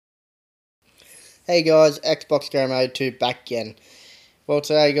Hey guys, Xbox Game Mode 2 back again. Well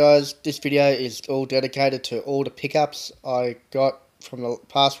today guys, this video is all dedicated to all the pickups I got from the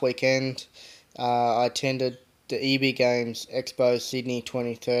past weekend. I attended the EB Games Expo Sydney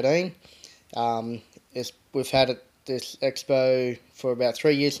 2013. We've had this expo for about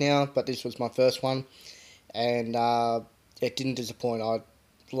 3 years now, but this was my first one, and it didn't disappoint. I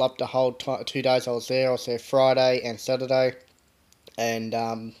loved the whole 2 days I was there. I was there Friday and Saturday, and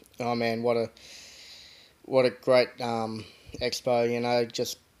oh man, what a great expo,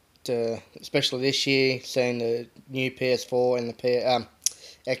 just especially this year, seeing the new PS4 and the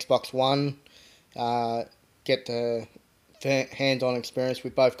Xbox One, get the hands-on experience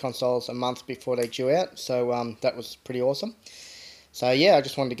with both consoles a month before they due out, so that was pretty awesome. So yeah, I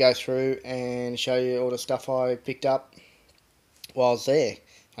just wanted to go through and show you all the stuff I picked up while I was there,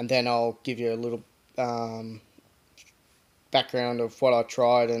 and then I'll give you a little background of what I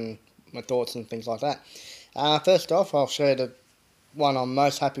tried and my thoughts and things like that. First off, I'll show you the one I'm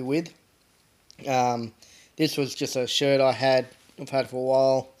most happy with. This was just a shirt I've had for a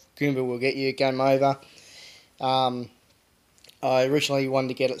while. Goomba Will Get You, Game Over. I originally wanted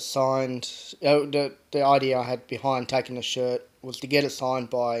to get it signed. The idea I had behind taking the shirt was to get it signed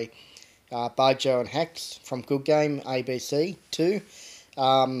by Barjo and Hex from Good Game ABC too.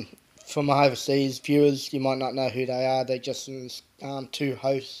 For my overseas viewers, you might not know who they are. They're just two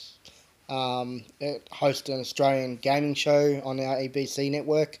hosts. Host an Australian gaming show on our ABC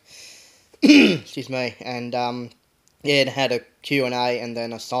network. Excuse me. And yeah, it had a Q&A and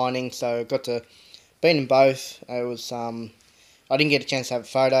then a signing, so I got to be in both. It was I didn't get a chance to have a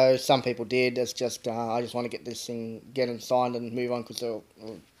photo. Some people did. It's just I just want to get this thing, get it signed and move on, because I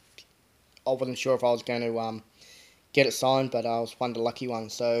wasn't sure if I was going to get it signed, but I was one of the lucky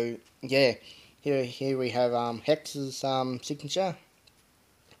ones. So yeah, here we have Hex's signature.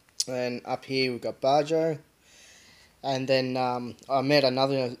 And up here we've got Barjo. And then I met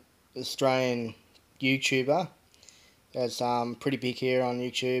another Australian YouTuber that's pretty big here on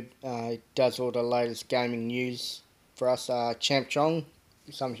YouTube. He does all the latest gaming news for us. Champ Chong,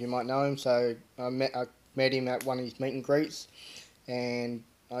 some of you might know him. So I met him at one of his meet and greets, and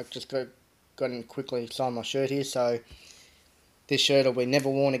I just got him quickly signed my shirt here. So this shirt will be never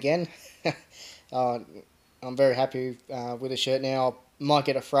worn again. I'm very happy with the shirt now. Might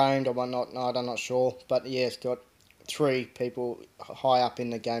get it framed, or might not. No, I'm not sure. But yeah, it's got 3 people high up in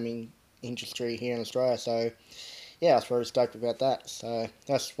the gaming industry here in Australia. So yeah, I was very stoked about that. So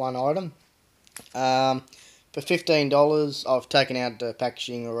that's one item. For $15, I've taken out the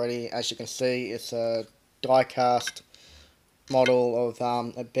packaging already. As you can see, it's a die-cast model of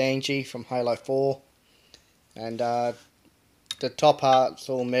a Banshee from Halo 4. And the top part's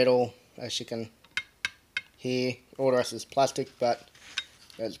all metal, as you can hear. All the rest is plastic, but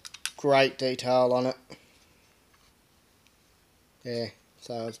there's great detail on it. Yeah,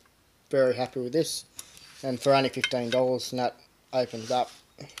 so I was very happy with this. And for only $15, and that opens up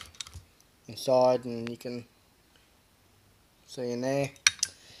inside, and you can see in there.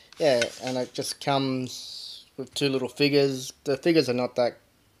 Yeah, and it just comes with 2 little figures. The figures are not that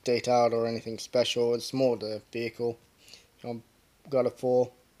detailed or anything special. It's more the vehicle I've got it for.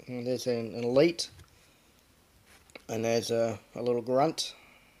 And there's an Elite, and there's a little Grunt.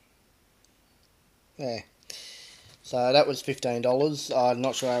 Yeah. So that was $15. I'm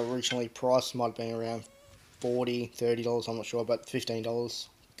not sure how originally priced. Might have been around $40, $30. I'm not sure, but $15.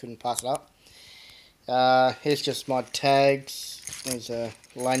 Couldn't pass it up. Here's just my tags. There's a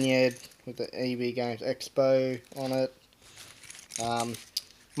lanyard with the EB Games Expo on it.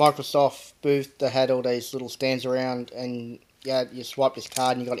 Microsoft booth, they had all these little stands around, and yeah, you swipe this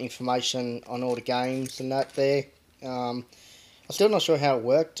card and you got information on all the games and that there. I'm still not sure how it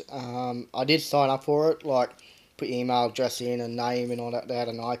worked. I did sign up for it, like put your email address in and name and all that. They had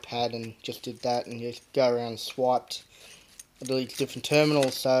an iPad and just did that, and you go around and swiped the different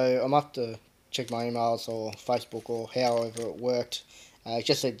terminals. So I might have to check my emails or Facebook or however it worked. It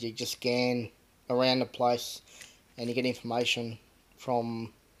just said you just scan around the place and you get information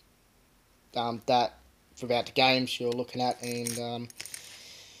from that about the games you're looking at, and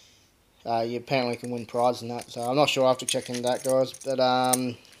you apparently can win prizes and that. So I'm not sure. I have to check into that, guys. But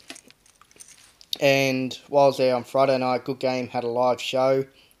and while I was there on Friday night, Good Game had a live show.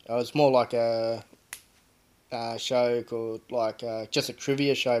 It was more like a show called just a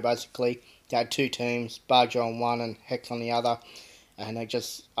trivia show basically. They had 2 teams, Barjo on one and Hex on the other, and they're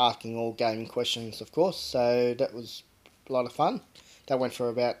just asking all gaming questions, of course. So that was a lot of fun. That went for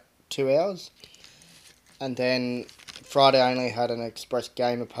about 2 hours. And then Friday only had an Express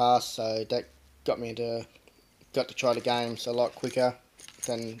Gamer Pass, so that got to try the games a lot quicker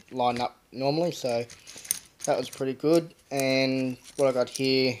than line up normally, so that was pretty good. And what I got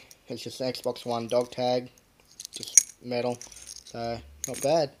here is just an Xbox One dog tag, just metal, so not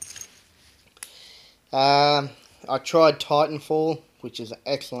bad. I tried Titanfall, which is an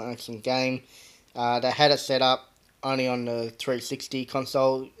excellent game. They had it set up only on the 360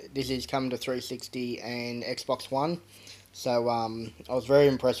 console. This is coming to 360 and Xbox One. So I was very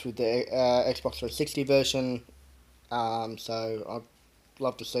impressed with the Xbox 360 version. So I'd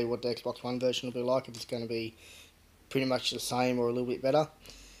love to see what the Xbox One version will be like, if it's going to be pretty much the same or a little bit better.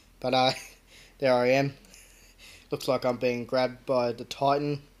 But there I am. Looks like I'm being grabbed by the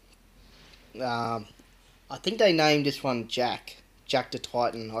Titan. I think they named this one Jack the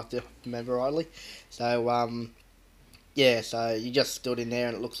Titan, I remember rightly. So yeah, so you just stood in there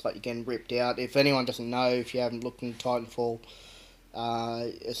and it looks like you're getting ripped out. If anyone doesn't know, if you haven't looked into Titanfall,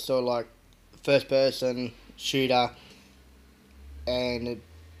 it's sort of like first person shooter, and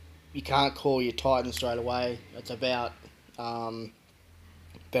you can't call your Titan straight away. It's about a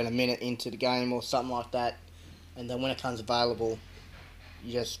minute into the game or something like that, and then when it comes available,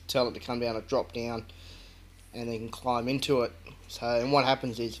 you just tell it to come down or drop down, and then you can climb into it. So, and what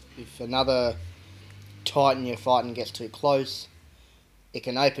happens is, if another Titan you're fighting gets too close, it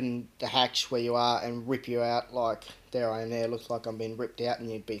can open the hatch where you are and rip you out. Like, there I am there, looks like I'm being ripped out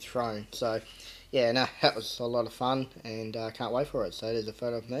and you'd be thrown. So, yeah, no, that was a lot of fun, and I can't wait for it. So there's a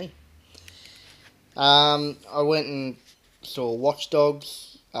photo of me. I went and saw Watch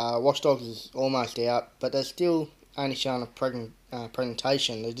Dogs. Watch Dogs is almost out, but they're still only showing a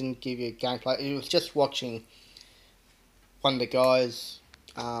presentation. They didn't give you gameplay. It was just watching one of the guys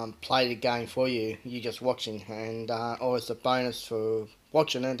play the game for you. You're just watching, and always a bonus for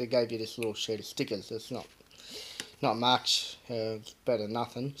watching it, they gave you this little sheet of stickers. It's not much. It's better than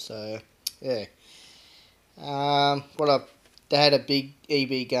nothing. So yeah. They had a big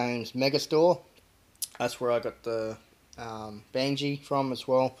EB Games Megastore. That's where I got the Banshee from as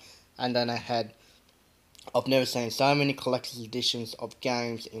well. And then I've never seen so many collector's editions of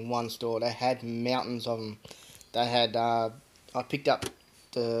games in one store. They had mountains of them. They had, I picked up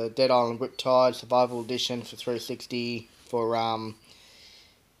the Dead Island Riptide Survival Edition for 360 for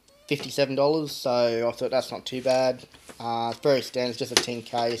 $57, so I thought that's not too bad. It's very standard, it's just a tin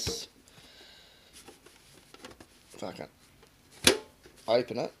case. If I can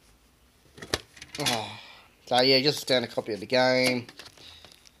open it. So yeah, just a standard copy of the game.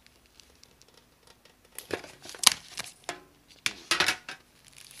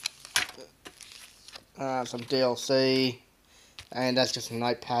 Some DLC, and that's just a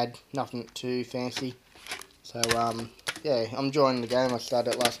notepad, nothing too fancy. So yeah, I'm enjoying the game. I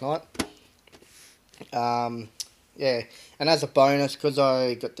started it last night. Yeah, and as a bonus, because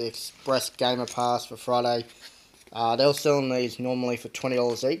I got the Express Gamer Pass for Friday, they were selling these normally for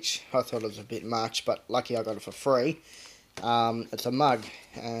 $20 each. I thought it was a bit much, but lucky I got it for free. It's a mug,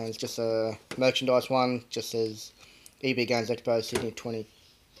 and it's just a merchandise one. Just says EB Games Expo Sydney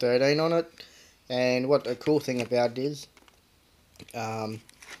 2013 on it. And what the cool thing about it is,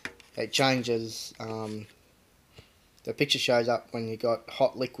 it changes. The picture shows up when you got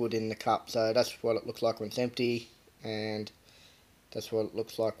hot liquid in the cup, so that's what it looks like when it's empty, and that's what it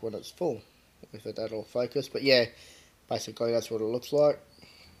looks like when it's full, if that'll focus. But yeah, basically that's what it looks like.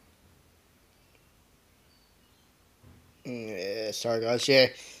 Yeah, sorry guys, yeah.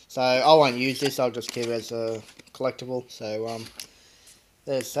 So I won't use this, I'll just keep it as a collectible. So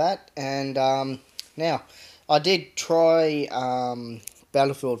there's that. And now, I did try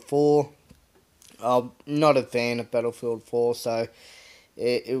Battlefield 4. I'm not a fan of Battlefield 4, so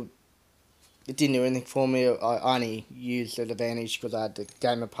it didn't do anything for me. I only used the advantage because I had the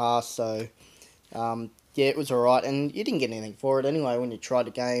Gamer Pass, so yeah, it was alright. And you didn't get anything for it anyway when you tried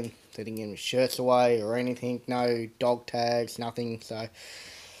the game. They didn't give any shirts away or anything, no dog tags, nothing. So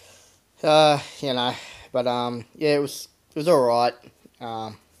you know, but yeah, it was alright.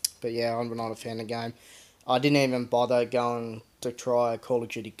 But yeah, I'm not a fan of the game. I didn't even bother going to try Call of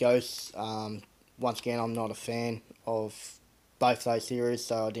Duty Ghosts. Once again, I'm not a fan of both those series,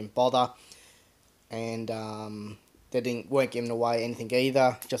 so I didn't bother. And they weren't giving away anything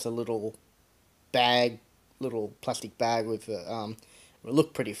either. Just a little bag, little plastic bag with it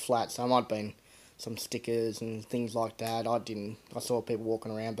looked pretty flat. So it might have been some stickers and things like that. I saw people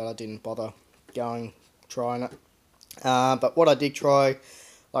walking around, but I didn't bother trying it. But what I did try,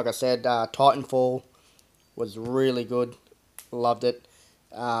 like I said, Titanfall was really good. Loved it.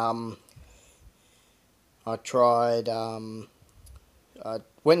 I tried, I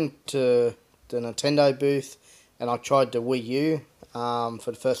went to the Nintendo booth and I tried the Wii U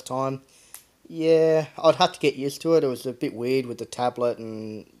for the first time. Yeah, I'd have to get used to it. It was a bit weird with the tablet,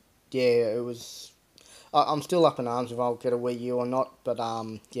 and yeah, it was. I'm still up in arms if I'll get a Wii U or not, but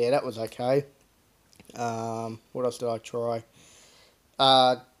yeah, that was okay. What else did I try?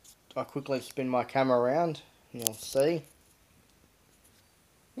 Uh, I quickly spin my camera around, and you'll see.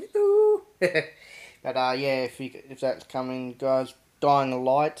 But yeah, if that's coming, guys, Dying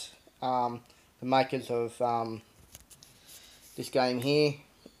Light, the makers of this game here,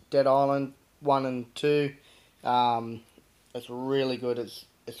 Dead Island 1 and 2, it's really good. It's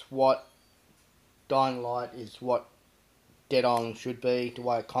what Dying Light is what Dead Island should be. The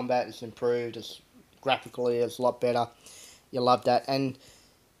way combat is improved, it's graphically it's a lot better. You love that. And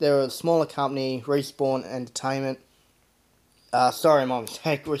they're a smaller company, Respawn Entertainment. Sorry, my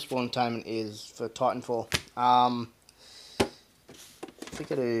mistake. Respawn Entertainment is for Titanfall. I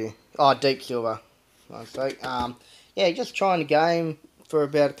think I do. Oh, Deep Silver. My mistake. Yeah, just trying the game for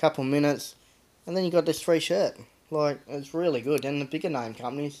about a couple of minutes, and then you got this free shirt. Like, it's really good. And the bigger name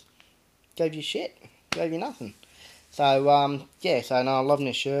companies gave you shit, gave you nothing. So yeah, so no, I'm loving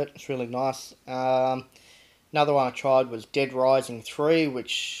this shirt. It's really nice. Another one I tried was Dead Rising 3,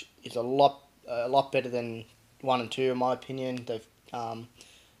 which is a lot better than 1 and 2 in my opinion.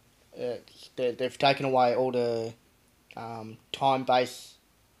 They've taken away all the time-based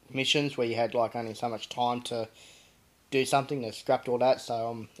missions where you had like only so much time to do something. They've scrapped all that,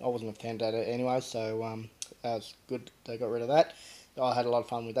 so I wasn't a fan of that anyway. So that was good. They got rid of that. I had a lot of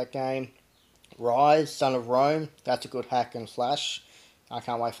fun with that game. Rise, Son of Rome. That's a good hack and slash. I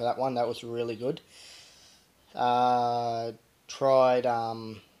can't wait for that one. That was really good. Tried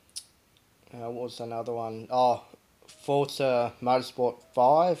what was another one? Oh, Forza Motorsport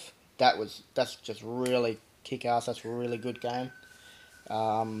 5. That's just really kick ass. That's a really good game.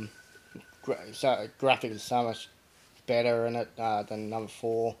 Graphics is so much better in it than number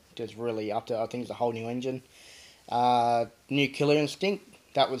 4. Just really up to. I think it's a whole new engine. New Killer Instinct.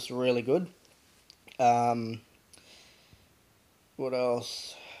 That was really good. What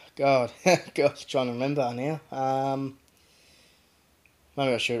else? God, God's trying to remember now.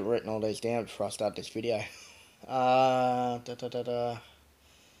 Maybe I should have written all these down before I start this video. Da, da, da,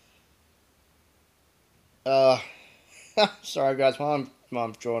 da. Sorry guys, I'm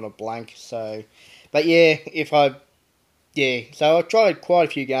drawing a blank. So, but yeah, so I tried quite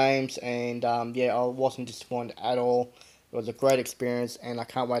a few games, and yeah, I wasn't disappointed at all. It was a great experience, and I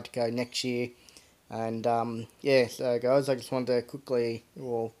can't wait to go next year. And yeah, so guys, I just wanted to quickly,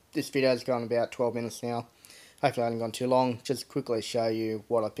 well, this video's gone about 12 minutes now. Hopefully I haven't gone too long. Just quickly show you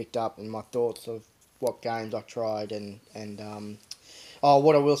what I picked up and my thoughts of what games I tried, and oh,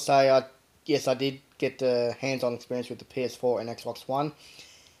 what I will say, yes, I did get the hands-on experience with the PS4 and Xbox One.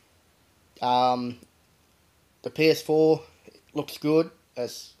 The PS4 looks good.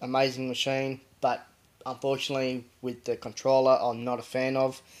 It's an amazing machine, but unfortunately with the controller I'm not a fan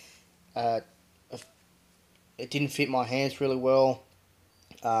of. It didn't fit my hands really well.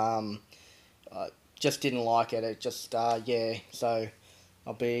 I just didn't like it. It just, yeah, so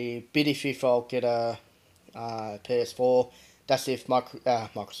I'll be a bit iffy if I'll get a PS4. That's if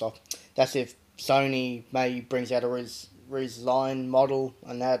Microsoft. That's if Sony maybe brings out a redesigned model,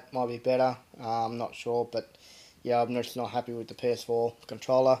 and that might be better. I'm not sure, but yeah, I'm just not happy with the PS4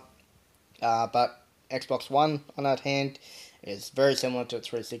 controller. But Xbox One, on that hand, is very similar to the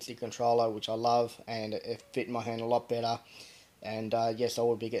 360 controller, which I love, and it fit my hand a lot better. And yes, I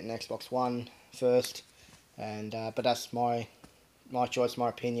would be getting Xbox One first, and but that's my choice, my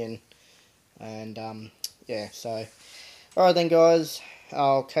opinion. And yeah, so alright then guys,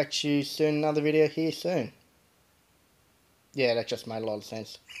 I'll catch you soon, another video here soon. Yeah, that just made a lot of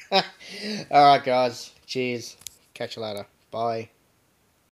sense. Alright guys, cheers, catch you later, bye.